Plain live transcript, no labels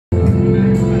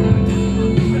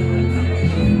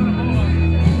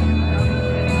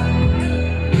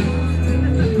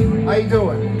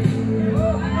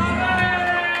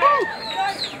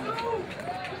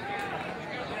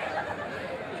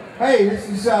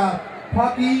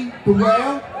Pucky the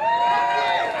whale.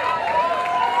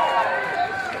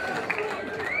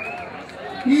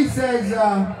 He says,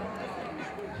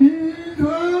 he's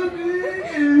having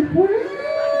a whale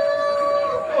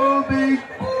of a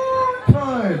good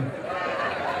time.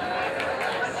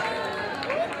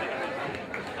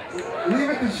 Leave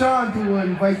it to Sean to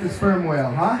invite the sperm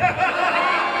whale, huh?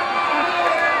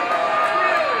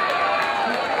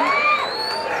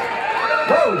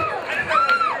 Whoa!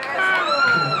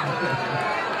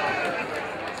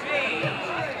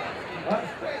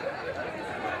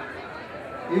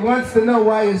 He wants to know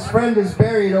why his friend is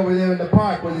buried over there in the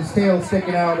park with his tail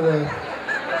sticking out of the...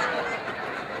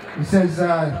 He says,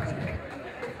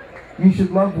 you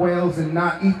should love whales and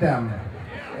not eat them.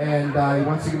 And he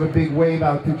wants to give a big wave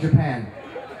out to Japan.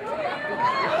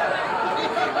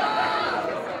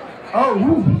 Oh,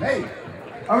 woo, hey.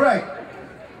 All right.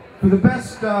 For the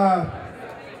best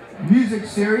music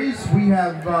series, we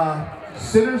have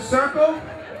Sinner Circle,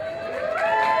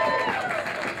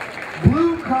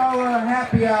 Blue Collar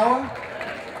Happy Hour,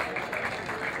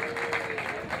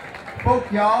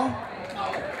 Folk Y'all.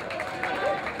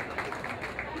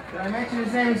 Did I mention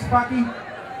his name is Pucky?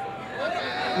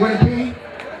 With a P?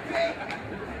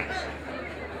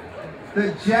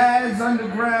 The Jazz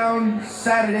Underground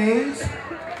Saturdays,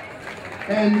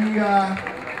 and the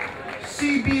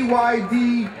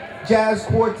CBYD Jazz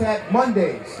Quartet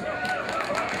Mondays.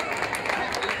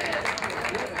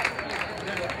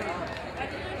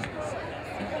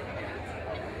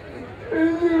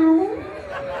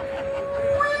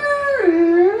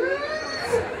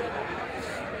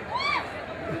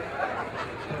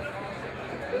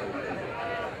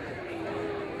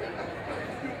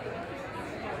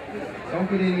 Don't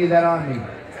get any of that on me.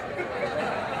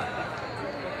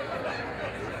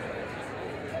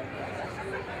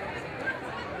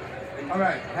 All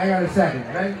right, hang on a second,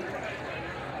 right?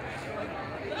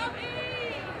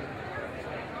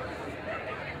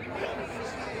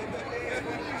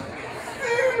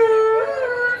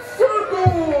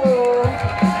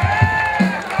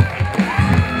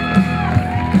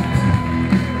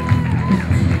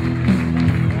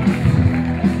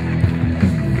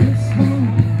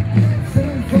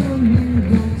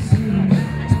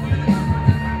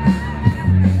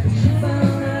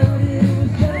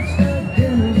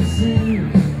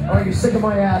 Sick of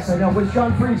my ass, I know. Where's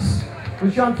John Freese?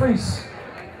 Where's John Freese?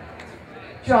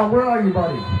 John, where are you,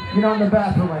 buddy? You're not in the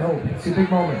bathroom, I hope. It's a big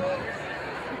moment.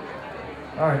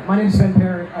 All right, my name's Ben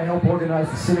Parent. I help organize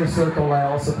the Sinner Circle. I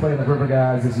also play in the River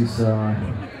Guys, as you saw.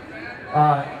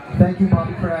 Thank you,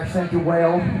 Bobby Crash. Thank you,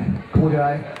 Whale. Cool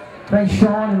guy. Thanks,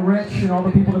 Sean and Rich and all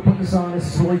the people that put this on.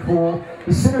 This is really cool.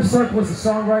 The Sinner Circle is a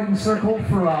songwriting circle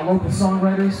for local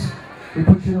songwriters. We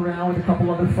put you around with a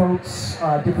couple other folks,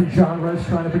 different genres,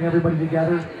 trying to bring everybody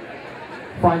together.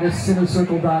 Find us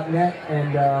sinnercircle.net,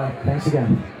 and thanks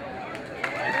again.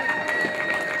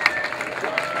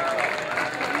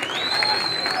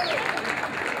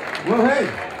 Well, hey.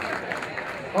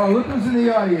 Oh, look who's in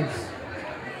the audience.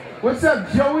 What's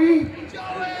up, Joey?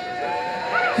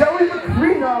 Joey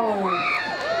Macrino.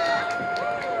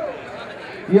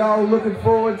 Y'all looking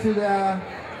forward to the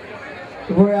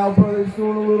Royale Brothers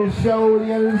doing a little show at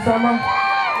the end of the summer?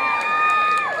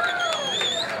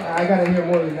 I gotta hear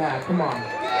more than that, come on.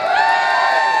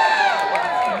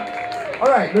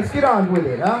 Alright, let's get on with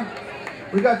it, huh?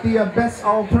 We got the best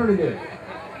alternative.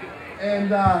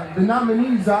 And the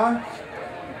nominees are...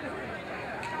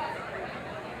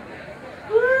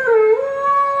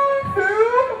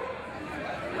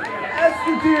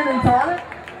 Estrogen and Tonic,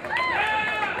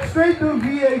 Straight Through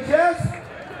VHS,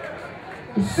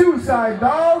 the Suicide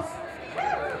Dolls,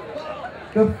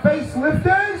 the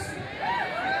Facelifters,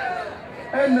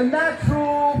 and the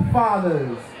Natural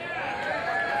Fathers.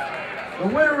 The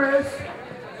winner is...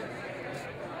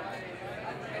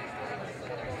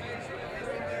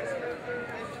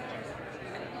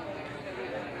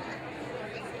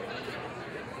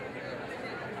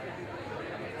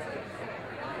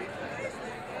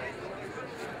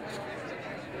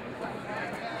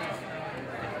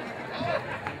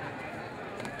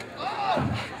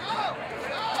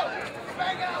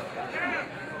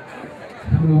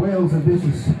 The whales are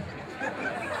vicious.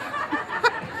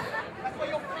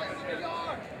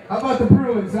 How about the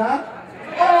Bruins, huh?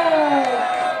 Oh!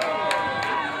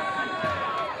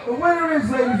 The winner is,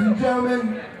 ladies and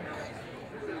gentlemen,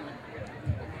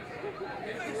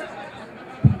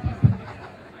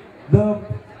 the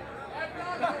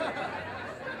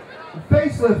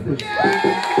Facelifters.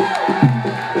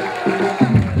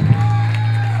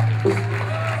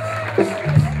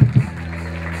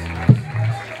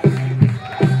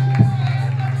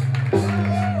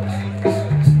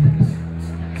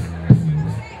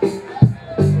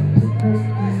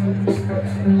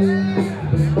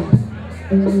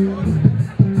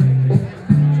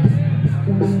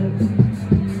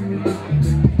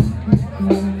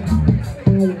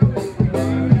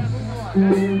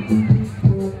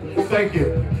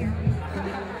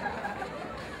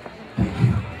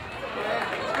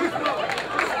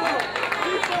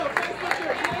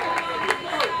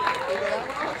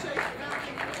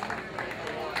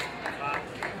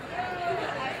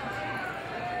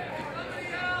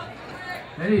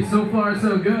 Hey, so far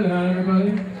so good, huh,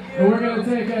 everybody? And we're going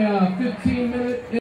to take a 15-minute